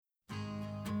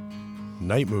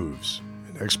Night Moves,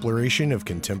 an exploration of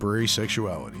contemporary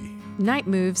sexuality. Night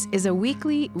Moves is a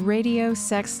weekly radio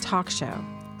sex talk show.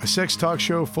 A sex talk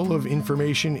show full of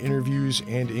information, interviews,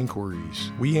 and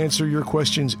inquiries. We answer your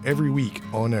questions every week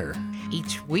on air.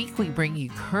 Each week we bring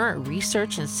you current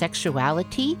research in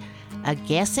sexuality, a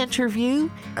guest interview.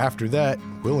 After that,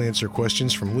 we'll answer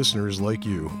questions from listeners like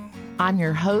you. I'm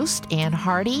your host, Ann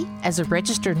Hardy. As a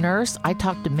registered nurse, I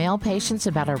talk to male patients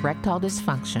about erectile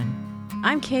dysfunction.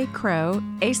 I'm Kay Crow,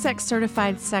 ASEX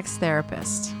certified sex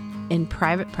therapist in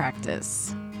private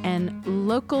practice and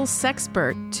local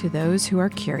sexpert to those who are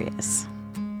curious.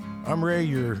 I'm Ray,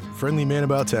 your friendly man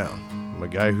about town. I'm a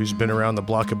guy who's been around the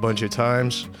block a bunch of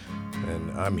times,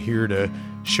 and I'm here to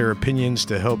share opinions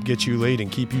to help get you laid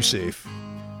and keep you safe.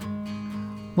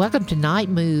 Welcome to Night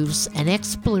Moves, an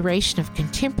exploration of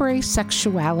contemporary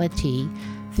sexuality.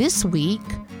 This week,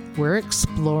 we're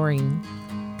exploring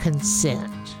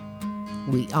consent.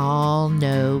 We all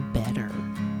know better.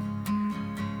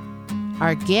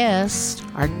 Our guests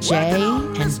are Jay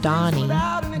and Donnie,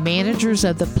 managers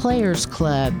of the Players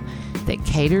Club that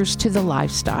caters to the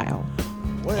lifestyle.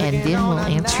 And then we'll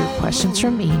answer your questions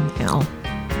from email.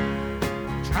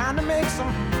 Trying to make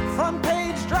some front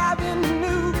page driving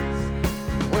news.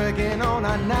 Working on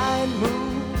a night move.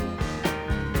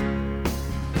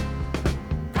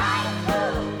 Night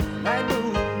move.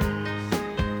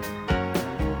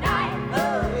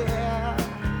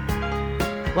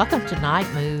 Welcome to Night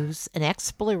Moves, an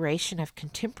exploration of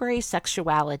contemporary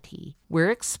sexuality.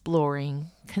 We're exploring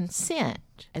consent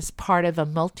as part of a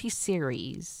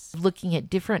multi-series looking at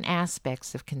different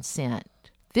aspects of consent.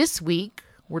 This week,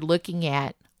 we're looking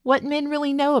at what men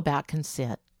really know about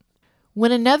consent.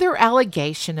 When another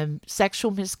allegation of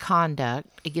sexual misconduct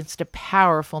against a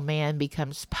powerful man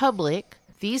becomes public,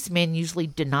 these men usually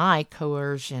deny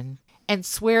coercion and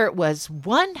swear it was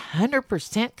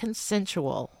 100%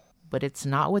 consensual. But it's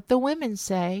not what the women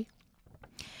say.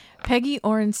 Peggy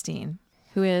Orenstein,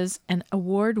 who is an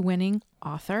award-winning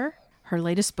author. Her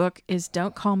latest book is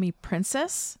Don't Call Me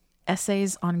Princess,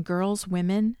 Essays on Girls,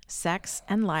 Women, Sex,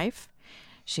 and Life.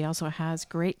 She also has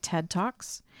great TED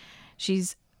Talks.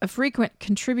 She's a frequent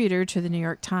contributor to the New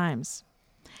York Times.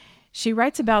 She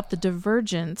writes about the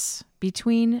divergence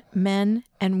between men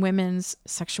and women's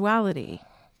sexuality.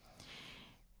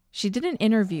 She did an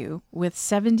interview with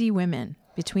 70 women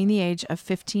between the age of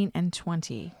 15 and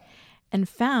 20 and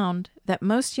found that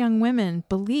most young women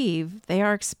believe they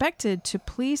are expected to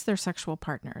please their sexual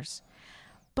partners,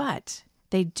 but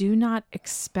they do not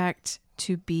expect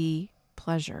to be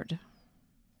pleasured.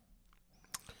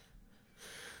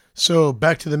 So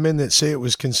back to the men that say it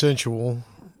was consensual.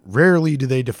 Rarely do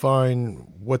they define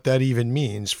what that even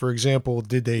means. For example,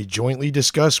 did they jointly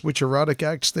discuss which erotic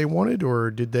acts they wanted,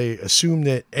 or did they assume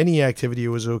that any activity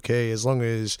was okay as long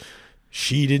as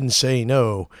she didn't say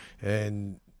no?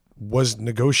 And was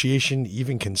negotiation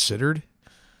even considered?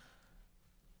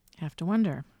 Have to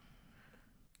wonder.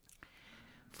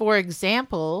 For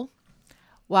example,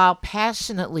 while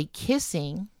passionately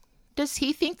kissing, does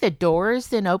he think the door is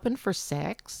then open for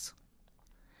sex?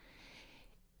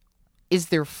 Is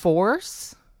there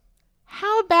force?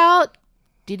 How about,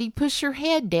 did he push her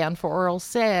head down for oral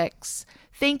sex,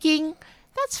 thinking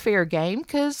that's fair game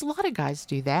because a lot of guys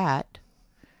do that?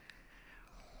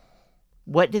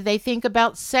 What do they think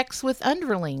about sex with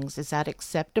underlings? Is that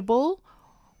acceptable?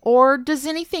 Or does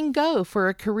anything go for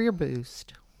a career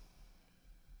boost?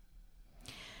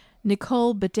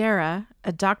 Nicole Badera,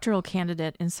 a doctoral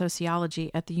candidate in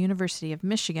sociology at the University of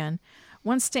Michigan,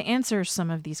 wants to answer some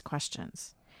of these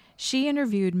questions. She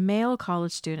interviewed male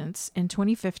college students in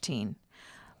 2015,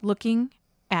 looking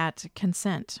at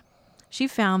consent. She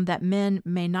found that men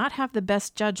may not have the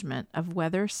best judgment of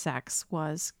whether sex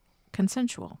was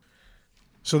consensual.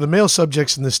 So the male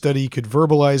subjects in the study could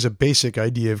verbalize a basic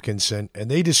idea of consent, and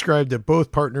they described that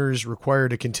both partners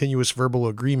required a continuous verbal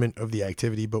agreement of the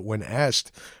activity, but when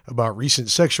asked about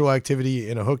recent sexual activity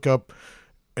in a hookup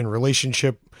and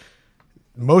relationship,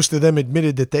 most of them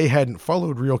admitted that they hadn't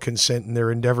followed real consent in their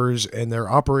endeavors, and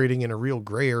they're operating in a real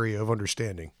gray area of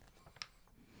understanding.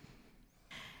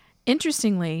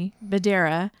 Interestingly,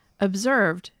 Badera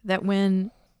observed that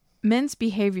when men's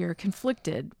behavior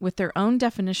conflicted with their own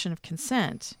definition of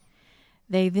consent,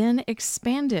 they then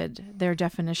expanded their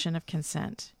definition of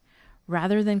consent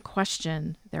rather than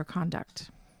question their conduct.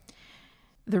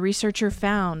 The researcher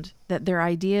found that their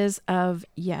ideas of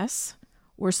yes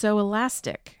were so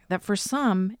elastic that for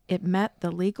some it met the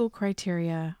legal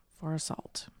criteria for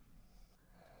assault.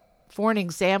 For an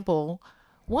example,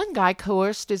 one guy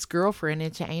coerced his girlfriend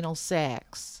into anal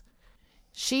sex.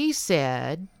 She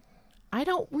said, "I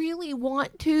don't really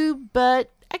want to,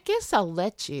 but I guess I'll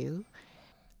let you.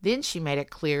 Then she made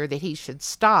it clear that he should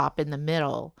stop in the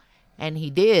middle, and he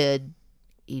did,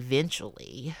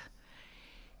 eventually.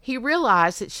 He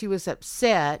realized that she was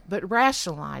upset, but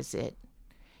rationalized it.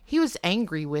 He was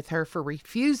angry with her for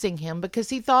refusing him because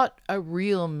he thought a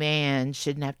real man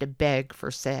shouldn't have to beg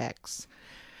for sex.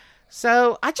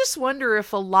 So I just wonder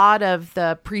if a lot of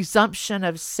the presumption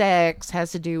of sex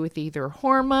has to do with either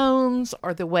hormones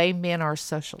or the way men are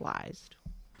socialized.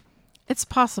 It's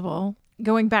possible.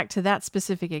 Going back to that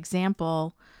specific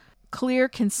example, clear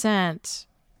consent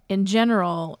in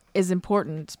general is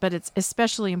important, but it's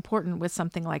especially important with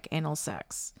something like anal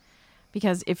sex.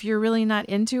 Because if you're really not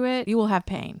into it, you will have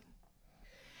pain.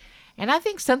 And I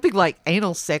think something like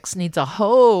anal sex needs a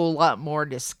whole lot more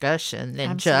discussion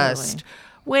than just,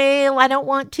 well, I don't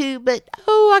want to, but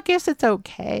I guess it's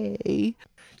okay.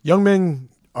 Young men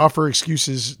offer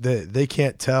excuses that they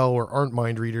can't tell or aren't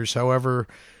mind readers. However,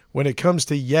 when it comes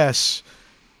to yes,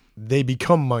 they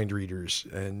become mind readers.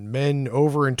 And men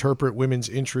overinterpret women's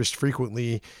interest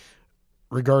frequently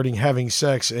regarding having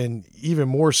sex, and even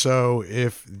more so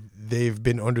if they've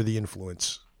been under the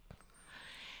influence.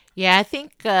 Yeah, I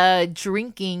think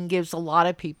drinking gives a lot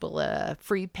of people a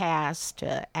free pass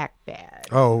to act bad.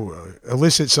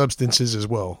 Illicit substances as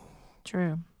well.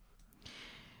 True.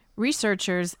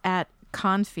 Researchers at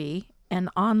Confi, an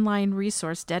online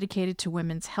resource dedicated to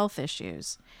women's health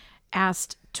issues,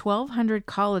 asked 1,200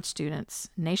 college students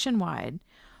nationwide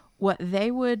what they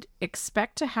would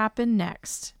expect to happen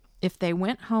next if they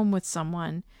went home with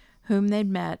someone whom they'd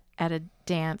met at a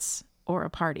dance or a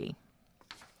party.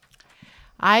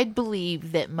 I'd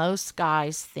believe that most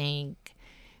guys think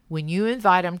when you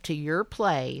invite them to your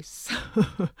place,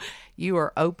 you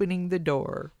are opening the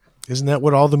door. Isn't that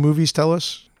what all the movies tell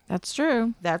us? That's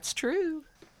true. That's true.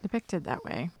 Depicted that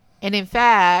way. And in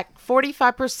fact,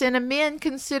 45% of men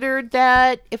considered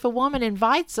that if a woman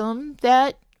invites them,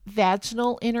 that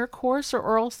vaginal intercourse or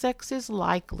oral sex is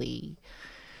likely.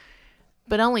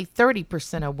 But only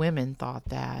 30% of women thought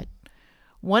that.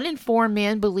 1 in 4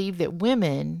 men believe that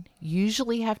women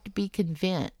usually have to be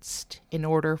convinced in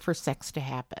order for sex to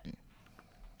happen.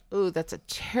 Ooh, that's a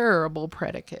terrible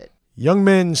predicate. Young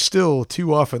men still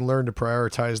too often learn to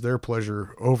prioritize their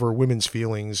pleasure over women's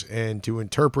feelings and to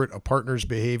interpret a partner's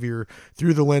behavior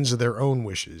through the lens of their own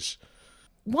wishes.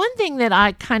 One thing that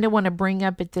I kind of want to bring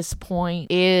up at this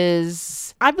point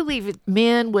is I believe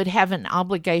men would have an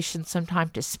obligation sometime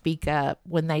to speak up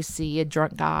when they see a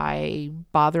drunk guy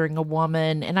bothering a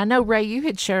woman. And I know, Ray, you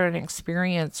had shared an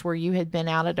experience where you had been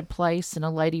out at a place and a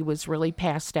lady was really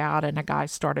passed out and a guy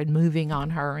started moving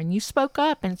on her and you spoke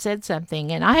up and said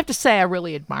something. And I have to say, I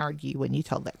really admired you when you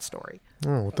told that story.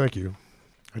 Oh, well, thank you.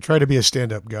 I try to be a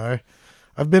stand-up guy.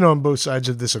 I've been on both sides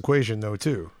of this equation, though,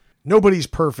 too. Nobody's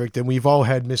perfect, and we've all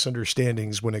had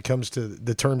misunderstandings when it comes to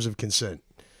the terms of consent.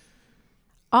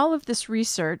 All of this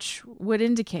research would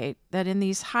indicate that in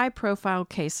these high-profile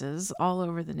cases all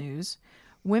over the news,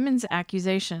 women's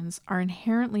accusations are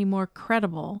inherently more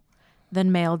credible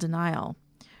than male denial,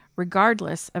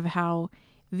 regardless of how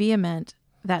vehement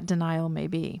that denial may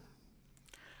be.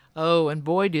 Oh, and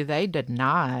boy, do they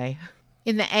deny.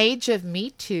 In the age of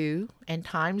Me Too and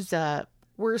Time's Up,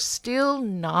 we're still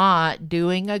not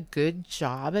doing a good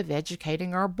job of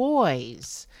educating our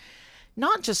boys,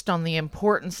 not just on the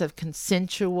importance of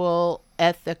consensual,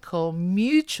 ethical,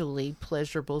 mutually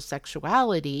pleasurable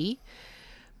sexuality,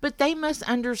 but they must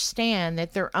understand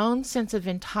that their own sense of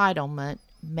entitlement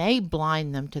may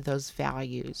blind them to those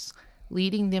values,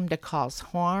 leading them to cause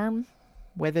harm,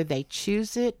 whether they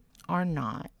choose it or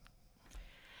not.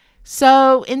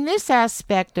 So, in this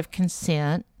aspect of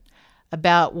consent,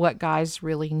 about what guys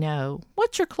really know,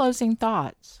 what's your closing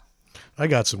thoughts? I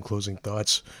got some closing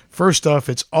thoughts. First off,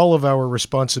 it's all of our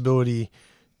responsibility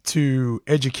to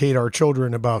educate our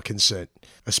children about consent,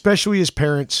 especially as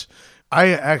parents. I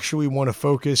actually want to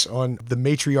focus on the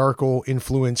matriarchal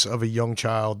influence of a young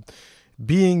child.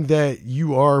 Being that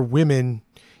you are women,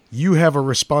 you have a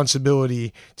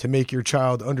responsibility to make your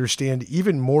child understand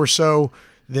even more so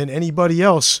than anybody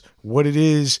else what it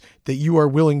is that you are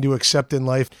willing to accept in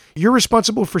life. You're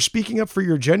responsible for speaking up for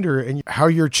your gender and how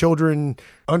your children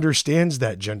understands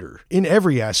that gender in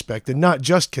every aspect and not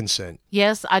just consent.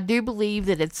 Yes, I do believe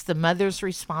that it's the mother's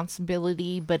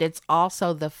responsibility, but it's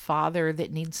also the father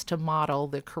that needs to model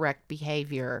the correct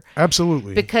behavior.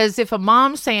 Absolutely. Because if a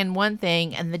mom's saying one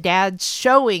thing and the dad's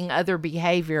showing other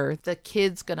behavior, the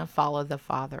kid's going to follow the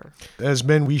father. As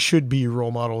men, we should be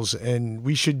role models, and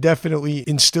we should definitely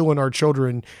instill in our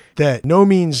children that no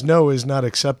means no is not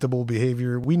acceptable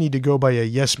behavior. We need to go by a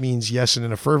yes means yes and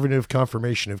an affirmative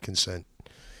confirmation of consent.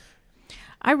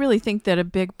 I really think that a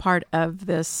big part of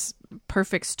this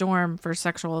perfect storm for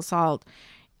sexual assault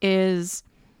is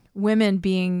women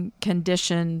being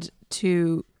conditioned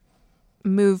to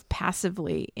move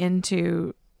passively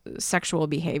into sexual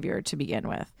behavior to begin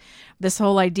with. This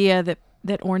whole idea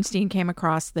that Ornstein came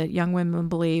across, that young women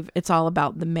believe it's all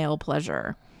about the male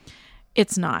pleasure.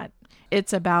 It's not.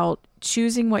 It's about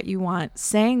choosing what you want,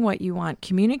 saying what you want,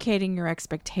 communicating your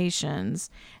expectations,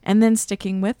 and then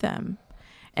sticking with them.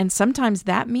 And sometimes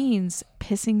that means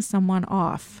pissing someone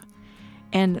off.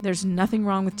 And there's nothing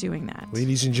wrong with doing that.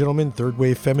 Ladies and gentlemen, third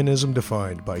wave feminism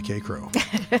defined by Kay Crow.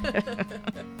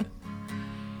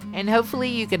 And hopefully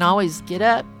you can always get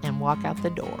up and walk out the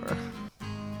door.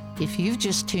 If you've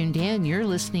just tuned in, you're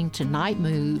listening to Night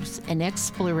Moves, an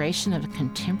exploration of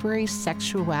contemporary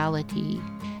sexuality.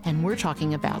 And we're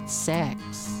talking about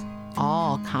sex,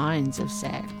 all kinds of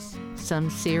sex. Some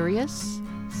serious,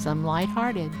 some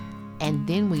lighthearted. And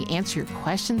then we answer your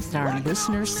questions that our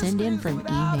listeners send in from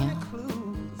email.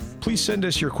 Please send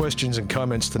us your questions and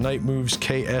comments to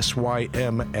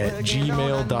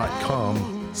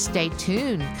nightmovesksym@gmail.com. Stay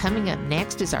tuned. Coming up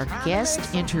next is our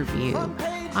guest interview.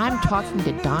 I'm talking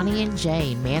to Donnie and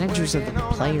Jay, managers of the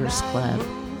Players Club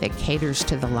that caters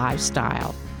to the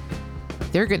lifestyle.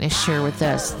 They're going to share with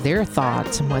us their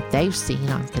thoughts and what they've seen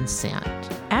on consent.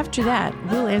 After that,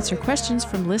 we'll answer questions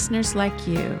from listeners like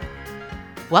you.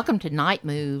 Welcome to Night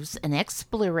Moves, an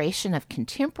exploration of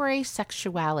contemporary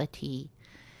sexuality.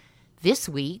 This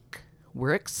week,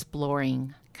 we're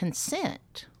exploring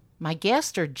consent. My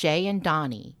guests are Jay and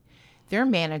Donnie. They're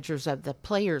managers of the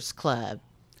Players Club,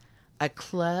 a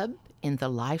club in the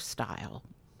lifestyle.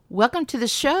 Welcome to the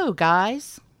show,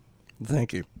 guys.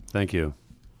 Thank you. Thank you.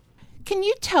 Can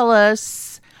you tell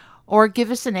us or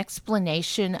give us an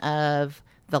explanation of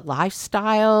the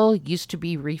lifestyle? Used to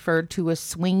be referred to as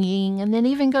swinging, and then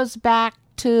even goes back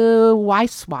to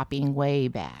wife swapping way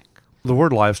back. The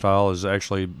word lifestyle has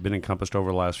actually been encompassed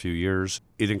over the last few years.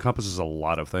 It encompasses a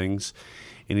lot of things.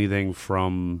 Anything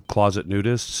from closet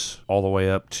nudists all the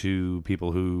way up to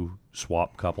people who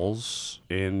swap couples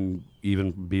and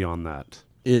even beyond that.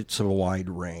 It's a wide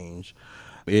range.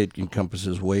 It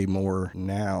encompasses way more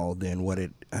now than what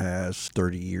it has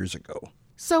 30 years ago.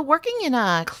 So working in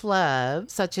a club,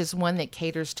 such as one that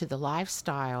caters to the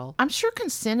lifestyle, I'm sure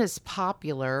consent is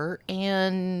popular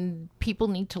and people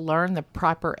need to learn the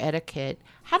proper etiquette.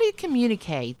 How do you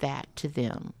communicate that to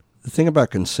them? The thing about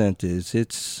consent is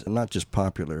it's not just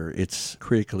popular, it's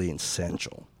critically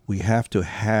essential. We have to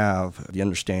have the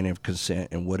understanding of consent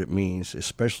and what it means,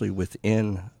 especially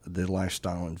within the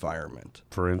lifestyle environment.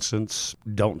 For instance,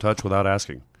 don't touch without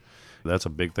asking. That's a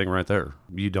big thing right there.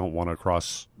 You don't want to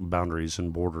cross boundaries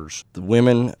and borders. The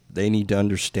women, they need to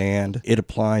understand it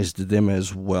applies to them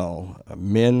as well.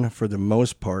 Men, for the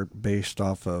most part, based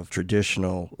off of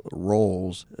traditional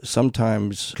roles,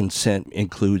 sometimes consent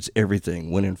includes everything,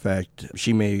 when in fact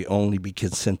she may only be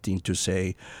consenting to,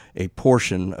 say, a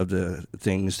portion of the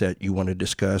things that you want to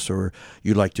discuss or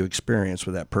you'd like to experience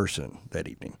with that person that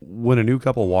evening. When a new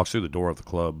couple walks through the door of the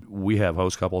club, we have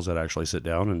host couples that actually sit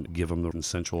down and give them the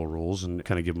consensual rules and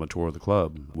kind of give them a tour of the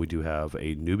club. We do have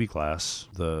a newbie class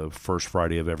the first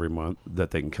Friday of every month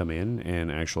that they can come in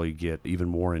and actually get even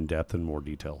more in depth and more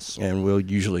details. And we'll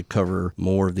usually cover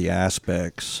more of the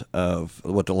aspects of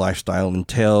what the lifestyle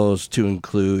entails, to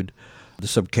include the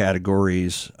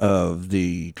subcategories of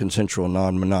the consensual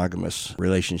non-monogamous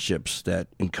relationships that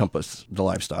encompass the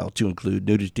lifestyle, to include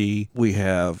nudity. We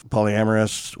have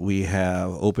polyamorous, we have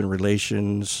open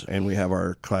relations, and we have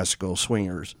our classical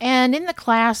swingers. And in the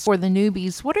class for the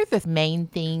newbies, what are the main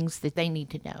things that they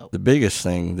need to know? The biggest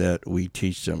thing that we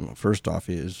teach them, first off,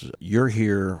 is you're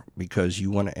here because you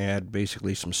want to add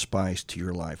basically some spice to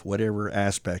your life, whatever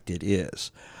aspect it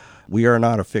is. We are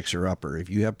not a fixer-upper. If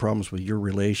you have problems with your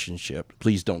relationship,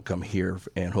 please don't come here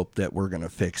and hope that we're going to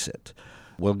fix it.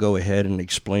 We'll go ahead and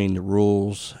explain the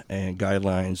rules and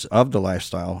guidelines of the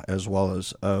lifestyle as well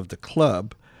as of the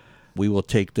club. We will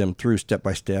take them through step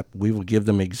by step. We will give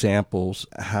them examples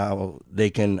how they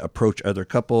can approach other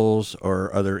couples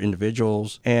or other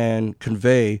individuals and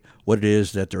convey what it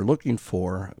is that they're looking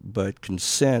for. But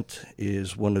consent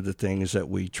is one of the things that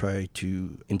we try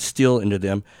to instill into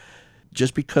them.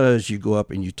 Just because you go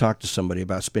up and you talk to somebody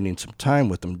about spending some time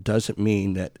with them doesn't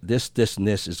mean that this, and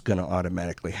this is going to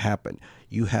automatically happen.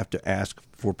 you have to ask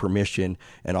for permission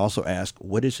and also ask,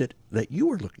 what is it that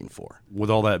you are looking for? With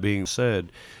all that being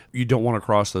said, you don't want to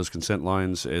cross those consent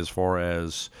lines as far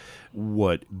as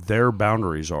what their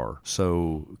boundaries are.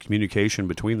 So communication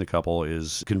between the couple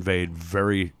is conveyed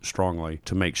very strongly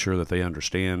to make sure that they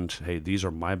understand, hey, these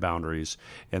are my boundaries,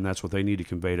 and that's what they need to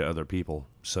convey to other people.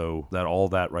 So that all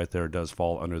that right there does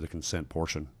fall under the consent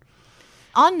portion.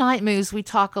 On Night Moves, we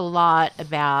talk a lot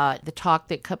about the talk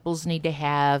that couples need to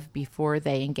have before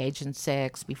they engage in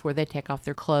sex, before they take off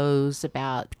their clothes,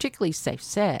 about particularly safe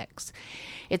sex.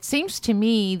 It seems to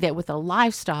me that with a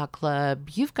lifestyle club,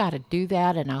 you've got to do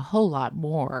that and a whole lot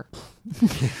more.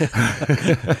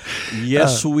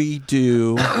 Yes, we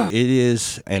do. It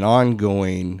is an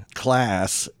ongoing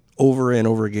class. Over and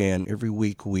over again, every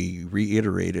week we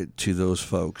reiterate it to those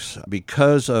folks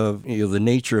because of the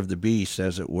nature of the beast,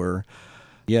 as it were.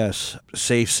 Yes,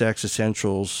 safe sex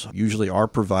essentials usually are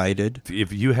provided.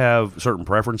 If you have certain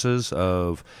preferences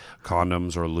of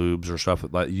condoms or lubes or stuff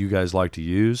that you guys like to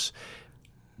use,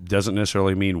 doesn't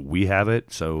necessarily mean we have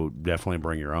it, so definitely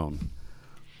bring your own.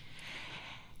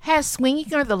 Has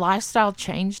swinging or the lifestyle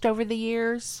changed over the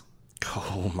years?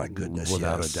 Oh, my goodness,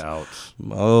 Without yes. a doubt.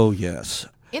 Oh, yes.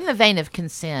 In the vein of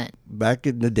consent, Back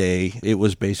in the day, it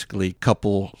was basically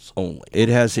couples only. It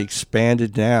has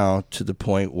expanded now to the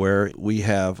point where we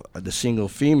have the single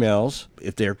females.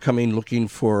 If they're coming looking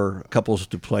for couples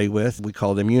to play with, we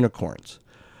call them unicorns.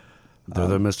 They're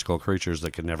the mystical creatures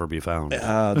that can never be found.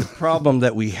 The problem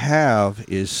that we have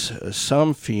is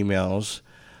some females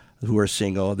who are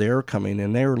single, they're coming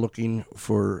and they're looking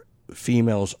for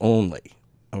females only.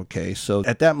 Okay, so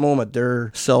at that moment, they're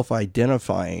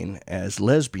self-identifying as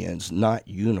lesbians, not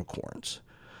unicorns.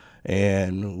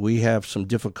 And we have some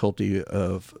difficulty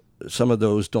of some of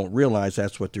those don't realize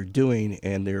that's what they're doing,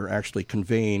 and they're actually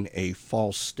conveying a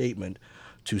false statement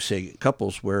to, say,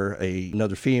 couples where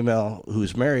another female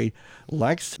who's married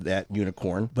likes that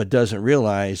unicorn but doesn't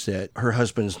realize that her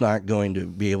husband's not going to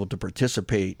be able to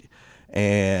participate,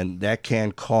 and that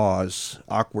can cause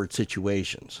awkward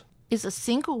situations. is a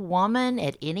single woman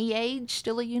at any age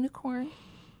still a unicorn?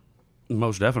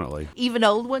 Most definitely. Even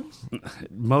old ones?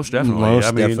 Most definitely.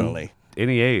 Most definitely.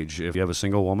 Any age. If you have a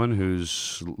single woman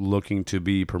who's looking to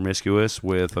be promiscuous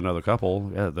with another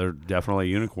couple, yeah, they're definitely a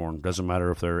unicorn. Doesn't matter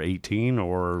if they're 18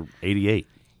 or 88.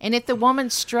 And if the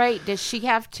woman's straight, does she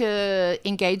have to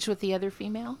engage with the other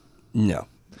female? No.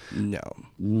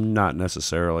 Not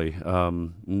necessarily.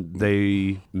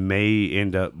 They may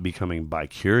end up becoming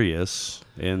bi-curious,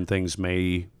 and things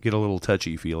may get a little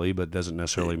touchy-feely, but doesn't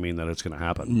necessarily mean that it's going to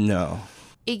happen. No.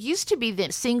 It used to be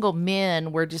that single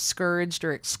men were discouraged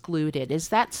or excluded. Is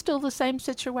that still the same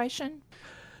situation?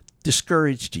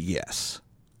 Discouraged, yes.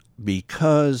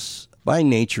 Because by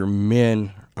nature,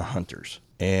 men are hunters.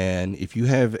 And if you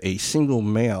have a single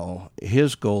male,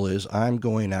 his goal is, I'm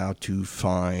going out to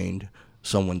find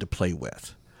someone to play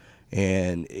with.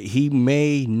 And he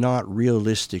may not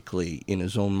realistically, in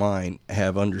his own mind,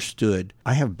 have understood,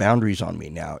 I have boundaries on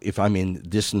me now if I'm in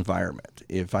this environment.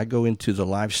 If I go into the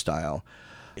lifestyle,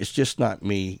 it's just not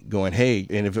me going, hey,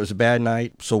 and if it was a bad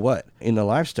night, so what? In the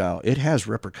lifestyle, it has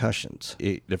repercussions.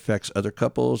 It affects other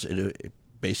couples. It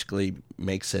basically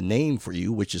makes a name for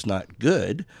you, which is not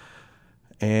good.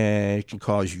 And it can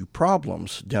cause you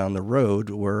problems down the road,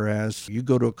 whereas you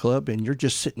go to a club and you're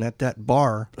just sitting at that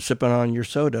bar sipping on your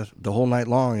soda the whole night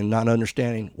long and not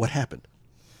understanding what happened.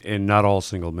 And not all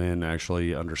single men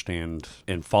actually understand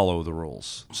and follow the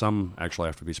rules. Some actually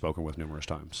have to be spoken with numerous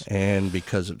times. And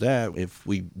because of that, if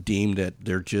we deem that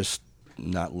they're just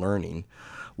not learning,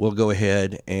 we'll go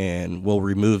ahead and we'll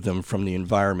remove them from the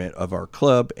environment of our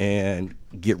club and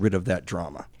get rid of that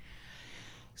drama.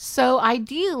 So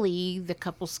ideally, the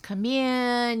couples come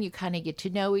in, you kind of get to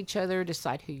know each other,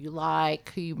 decide who you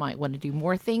like, who you might want to do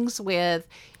more things with.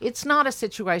 It's not a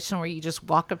situation where you just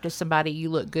walk up to somebody, you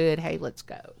look good, hey, let's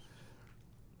go.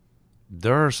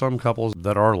 There are some couples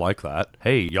that are like that.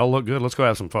 Hey, y'all look good, let's go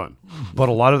have some fun. But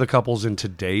a lot of the couples in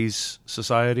today's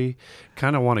society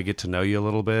kind of want to get to know you a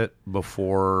little bit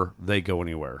before they go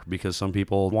anywhere, because some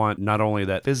people want not only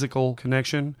that physical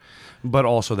connection, but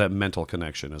also that mental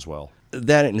connection as well.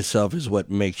 That in itself is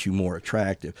what makes you more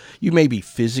attractive. You may be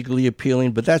physically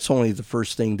appealing, but that's only the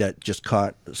first thing that just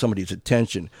caught somebody's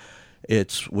attention.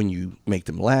 It's when you make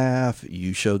them laugh,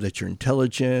 you show that you're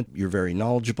intelligent, you're very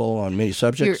knowledgeable on many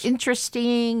subjects. You're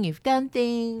interesting, you've done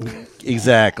things.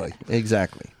 Exactly.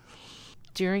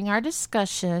 During our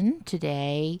discussion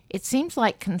today, it seems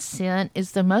like consent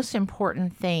is the most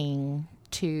important thing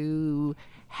to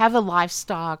have a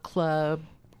lifestyle club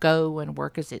go and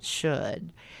work as it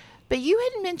should. But you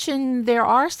had mentioned there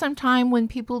are some time when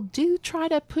people do try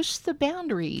to push the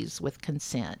boundaries with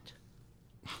consent.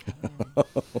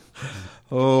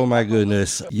 Oh my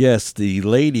goodness. Yes, the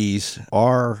ladies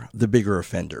are the bigger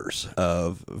offenders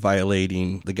of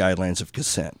violating the guidelines of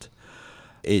consent.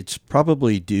 It's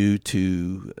probably due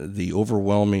to the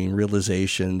overwhelming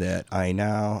realization that I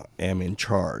now am in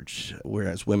charge,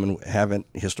 whereas women haven't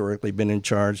historically been in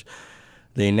charge.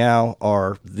 They now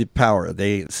are the power.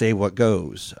 They say what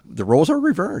goes. The roles are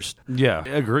reversed. Yeah,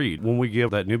 agreed. When we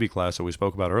give that newbie class that we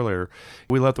spoke about earlier,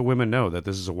 we let the women know that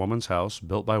this is a woman's house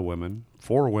built by women,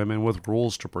 for women, with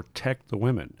rules to protect the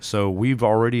women. So we've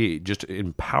already just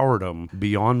empowered them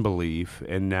beyond belief,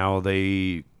 and now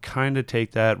they kind of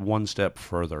take that one step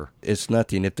further. It's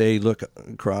nothing. If they look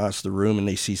across the room and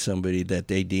they see somebody that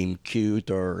they deem cute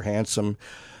or handsome,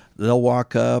 they'll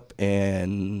walk up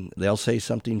and they'll say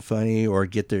something funny or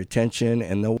get their attention,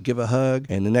 and they'll give a hug.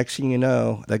 And the next thing you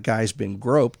know, that guy's been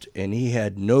groped and he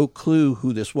had no clue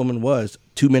who this woman was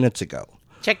 2 minutes ago.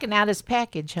 Checking out his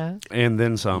package, huh? And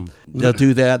then some. They'll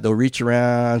do that. They'll reach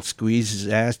around, squeeze his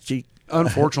ass cheek.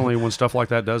 Unfortunately, when stuff like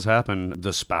that does happen,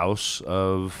 the spouse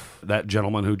of that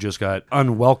gentleman who just got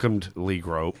unwelcomedly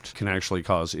groped can actually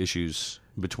cause issues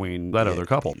between that other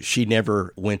couple. She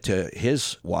never went to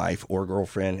his wife or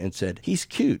girlfriend and said, he's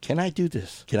cute. Can I do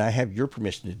this? Can I have your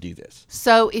permission to do this?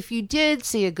 So if you did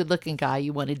see a good-looking guy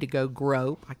you wanted to go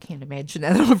grope, I can't imagine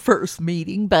that on a first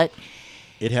meeting, but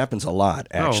It happens a lot,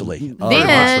 actually.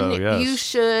 then so, yes. you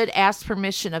should ask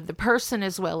permission of the person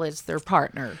as well as their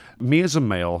partner. Me as a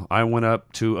male, I went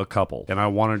up to a couple and I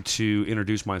wanted to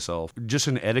introduce myself. Just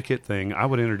an etiquette thing, I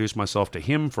would introduce myself to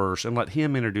him first and let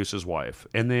him introduce his wife,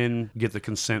 and then get the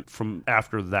consent from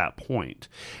after that point.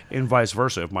 And vice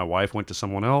versa. If my wife went to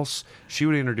someone else, she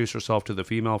would introduce herself to the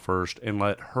female first and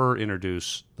let her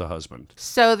introduce the husband.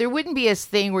 So there wouldn't be a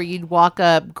thing where you'd walk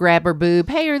up, grab her boob,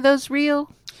 hey, are those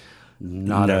real?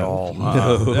 Not at all.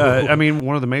 I mean,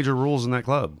 one of the major rules in that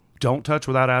club, don't touch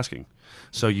without asking.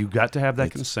 So you got to have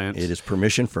that consent. It is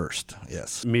permission first,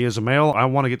 yes. Me as a male, I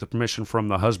want to get the permission from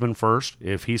the husband first.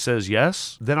 If he says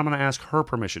yes, then I'm going to ask her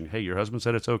permission. Hey, your husband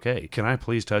said it's okay. Can I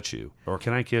please touch you? Or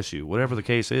can I kiss you? Whatever the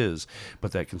case is.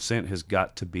 But that consent has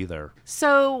got to be there.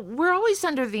 So we're always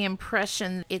under the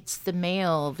impression it's the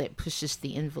male that pushes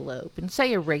the envelope. And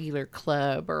say a regular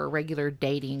club or a regular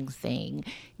dating thing.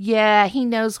 Yeah, he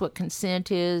knows what consent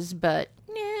is, but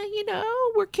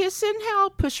we're kissing. I'll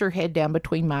push her head down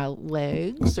between my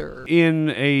legs. Or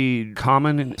in a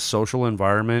common social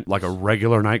environment, like a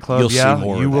regular nightclub, You'll see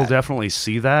more you of will that. definitely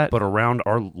see that. But around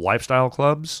our lifestyle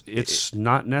clubs, it's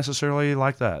not necessarily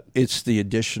like that. It's the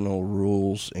additional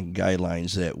rules and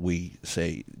guidelines that we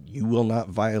say, you will not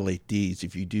violate these.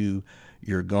 If you do,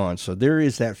 you're gone. So there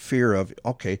is that fear of,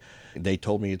 okay, they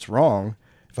told me it's wrong.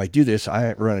 If I do this,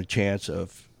 I run a chance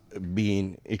of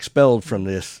being expelled from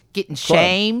this getting club.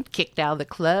 shamed, kicked out of the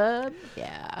club.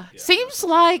 Yeah. Seems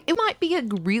like it might be a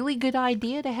really good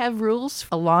idea to have rules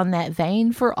along that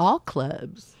vein for all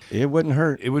clubs. It wouldn't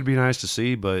hurt. It would be nice to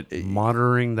see, but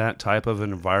monitoring that type of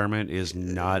an environment is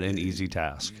not an easy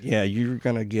task. Yeah, you're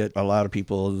going to get a lot of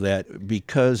people that,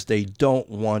 because they don't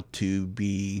want to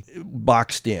be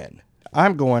boxed in,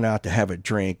 I'm going out to have a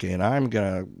drink and I'm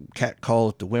going to catcall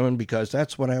at the women because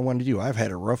that's what I want to do. I've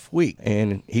had a rough week.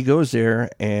 And he goes there,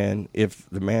 and if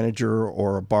the manager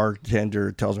or a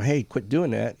bartender tells him, hey, quit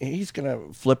doing that, he's going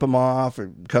to flip him off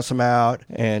or cuss him out.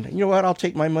 And you know what? I'll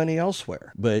take my money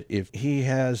elsewhere. But if he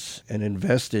has an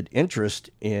invested interest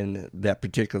in that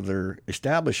particular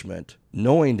establishment,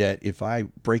 knowing that if I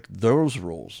break those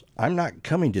rules, I'm not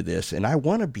coming to this and I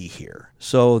want to be here.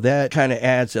 So that kind of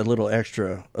adds a little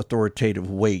extra authoritative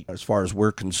weight as far as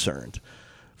we're concerned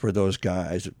for those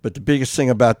guys. But the biggest thing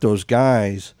about those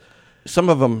guys, some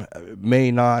of them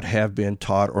may not have been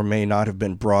taught or may not have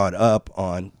been brought up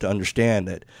on to understand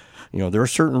that, there are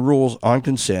certain rules on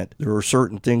consent. There are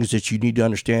certain things that you need to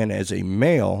understand as a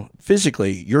male.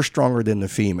 Physically, you're stronger than the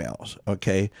females,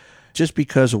 okay? Just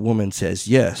because a woman says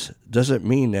yes doesn't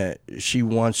mean that she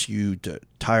wants you to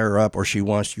tie her up or she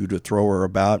wants you to throw her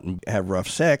about and have rough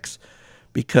sex,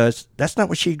 because that's not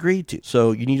what she agreed to.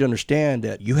 So you need to understand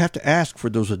that you have to ask for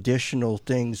those additional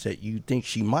things that you think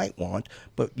she might want,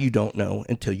 but you don't know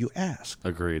until you ask.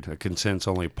 Agreed. Consent's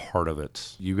only part of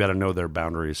it. You got to know their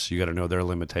boundaries. You got to know their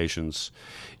limitations.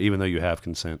 Even though you have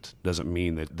consent, doesn't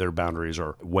mean that their boundaries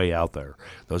are way out there.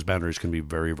 Those boundaries can be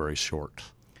very, very short.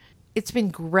 It's been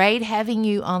great having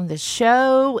you on the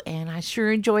show, and I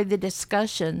sure enjoyed the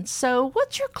discussion. So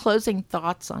what's your closing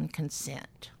thoughts on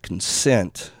consent?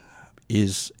 Consent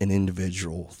is an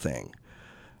individual thing.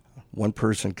 One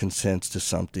person consents to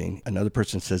something, another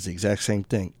person says the exact same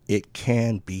thing. It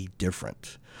can be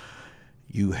different.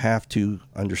 You have to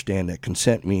understand that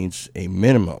consent means a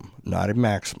minimum, not a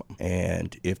maximum.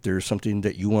 And if there's something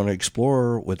that you want to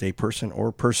explore with a person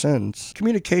or persons,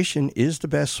 communication is the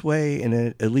best way, and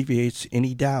it alleviates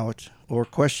any doubt or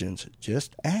questions.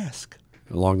 Just ask.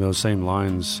 Along those same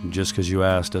lines, just because you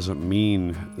ask doesn't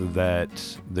mean that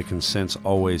the consent's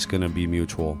always going to be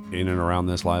mutual. In and around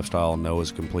this lifestyle, no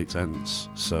is a complete sentence.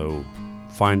 So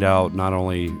find out not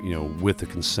only, with the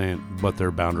consent, but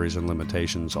their boundaries and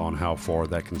limitations on how far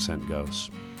that consent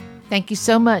goes. Thank you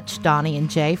so much, Donnie and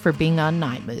Jay, for being on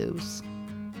Night Moves.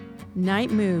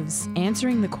 Night Moves,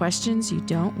 answering the questions you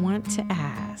don't want to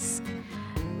ask.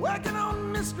 Working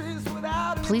on mysteries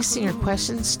without a Please send your clue.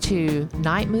 questions to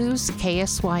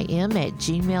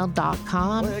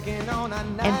nightmoveskSYM@gmail.com. Working on a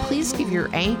And please night give your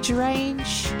age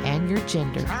range and your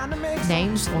gender. Trying to make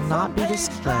Names some will not be front-page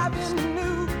disclosed. driving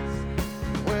news.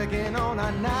 Working on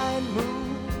a night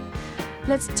move.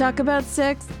 Let's talk about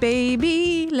sex,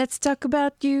 baby. Let's talk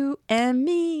about you and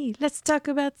me. Let's talk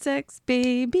about sex,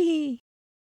 baby.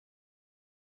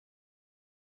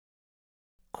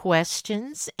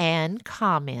 Questions and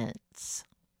comments.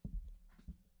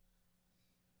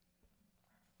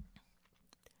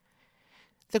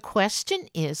 The question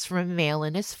is from a male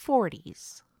in his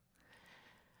 40s.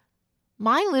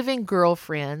 My living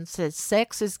girlfriend says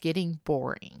sex is getting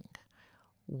boring.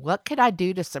 What could I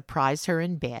do to surprise her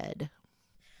in bed?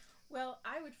 Well,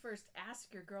 I would first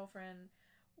ask your girlfriend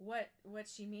what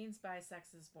she means by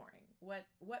sex is boring. What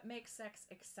makes sex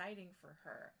exciting for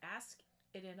her? Ask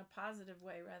it in a positive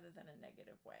way rather than a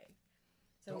negative way.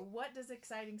 So what does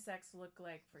exciting sex look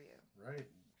like for you? Right.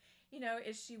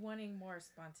 Is she wanting more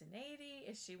spontaneity?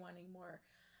 Is she wanting more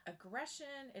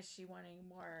aggression? Is she wanting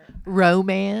more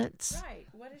Romance. Right.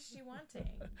 What is she wanting?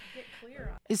 Get clear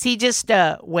on. Is he just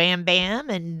a wham bam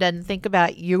and doesn't think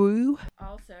about you?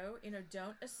 Also,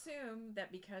 don't assume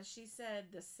that because she said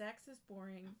the sex is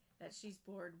boring, that she's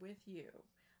bored with you.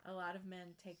 A lot of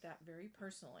men take that very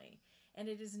personally. And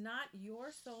it is not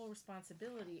your sole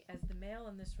responsibility as the male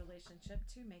in this relationship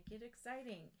to make it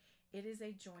exciting. It is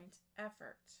a joint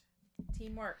effort.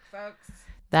 Teamwork, folks.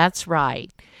 That's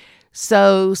right.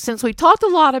 So since we talked a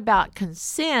lot about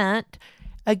consent,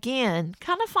 again,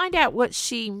 kind of find out what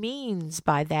she means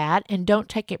by that and don't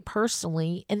take it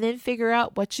personally, and then figure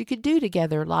out what you could do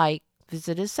together, like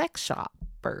visit a sex shop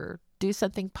or do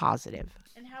something positive.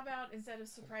 And how about instead of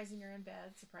surprising her in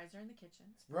bed, surprise her in the kitchen?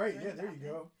 Right, yeah, there you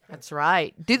go. That's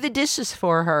right. Do the dishes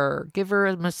for her. Give her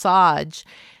a massage.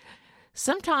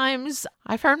 Sometimes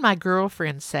I've heard my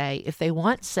girlfriend say if they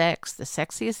want sex, the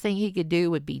sexiest thing he could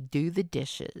do would be do the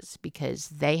dishes because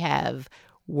they have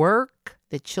work,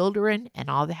 the children, and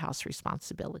all the house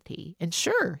responsibility. And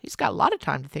sure, he's got a lot of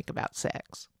time to think about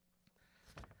sex.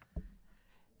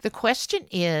 The question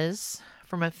is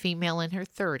from a female in her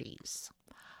 30s.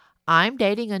 I'm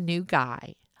dating a new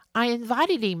guy. I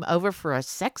invited him over for a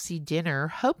sexy dinner,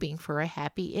 hoping for a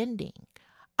happy ending.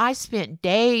 I spent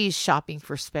days shopping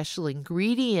for special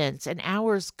ingredients and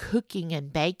hours cooking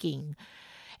and baking.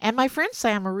 And my friends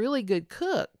say I'm a really good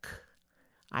cook.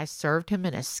 I served him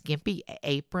in a skimpy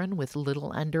apron with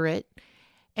little under it.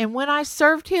 And when I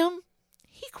served him,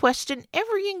 he questioned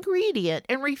every ingredient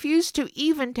and refused to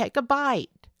even take a bite.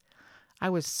 I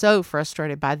was so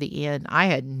frustrated by the end, I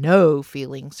had no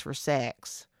feelings for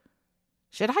sex.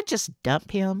 Should I just dump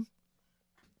him?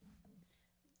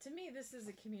 To me, this is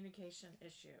a communication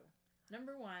issue.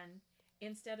 Number one,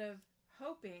 instead of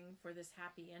hoping for this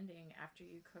happy ending after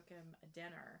you cook him a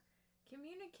dinner,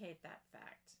 communicate that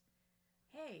fact.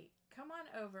 Hey, come on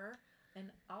over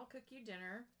and I'll cook you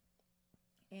dinner,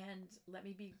 and let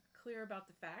me be clear about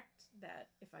the fact that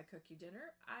if I cook you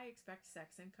dinner, I expect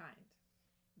sex in kind.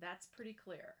 That's pretty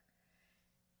clear.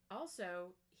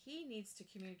 Also, he needs to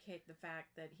communicate the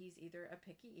fact that he's either a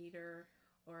picky eater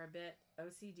or a bit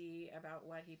OCD about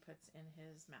what he puts in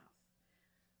his mouth.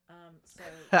 So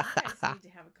you guys need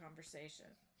to have a conversation.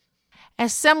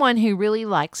 As someone who really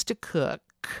likes to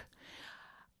cook,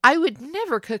 I would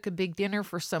never cook a big dinner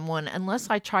for someone unless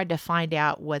I tried to find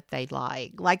out what they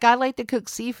like. Like, I like to cook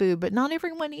seafood, but not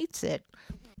everyone eats it.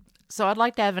 So I'd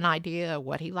like to have an idea of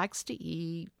what he likes to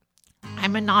eat.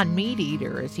 I'm a non-meat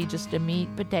eater. Is he just a meat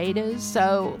potatoes?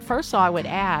 So first I would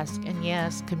ask, and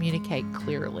yes, communicate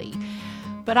clearly.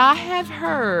 But I have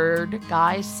heard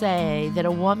guys say that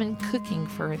a woman cooking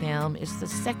for them is the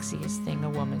sexiest thing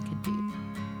a woman could do.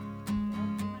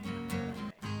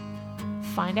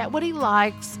 Find out what he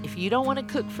likes. If you don't want to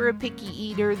cook for a picky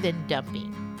eater, then dump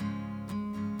him.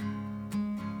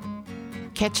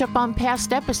 Catch up on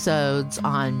past episodes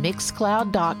on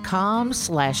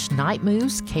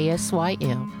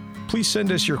mixcloud.com/nightmovesksym. Please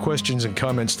send us your questions and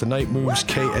comments to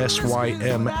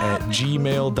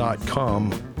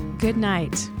nightmovesksym@gmail.com. Good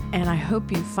night, and I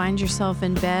hope you find yourself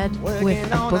in bed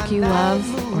with a book you love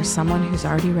or someone who's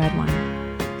already read one.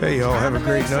 Hey, y'all, have a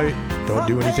great night. Don't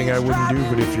do anything I wouldn't do,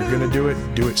 but if you're going to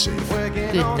do it safe.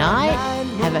 Good night.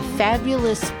 Have a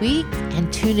fabulous week,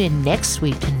 and tune in next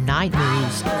week to Night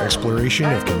Moves.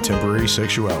 Exploration of contemporary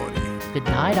sexuality. Good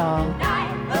night, all.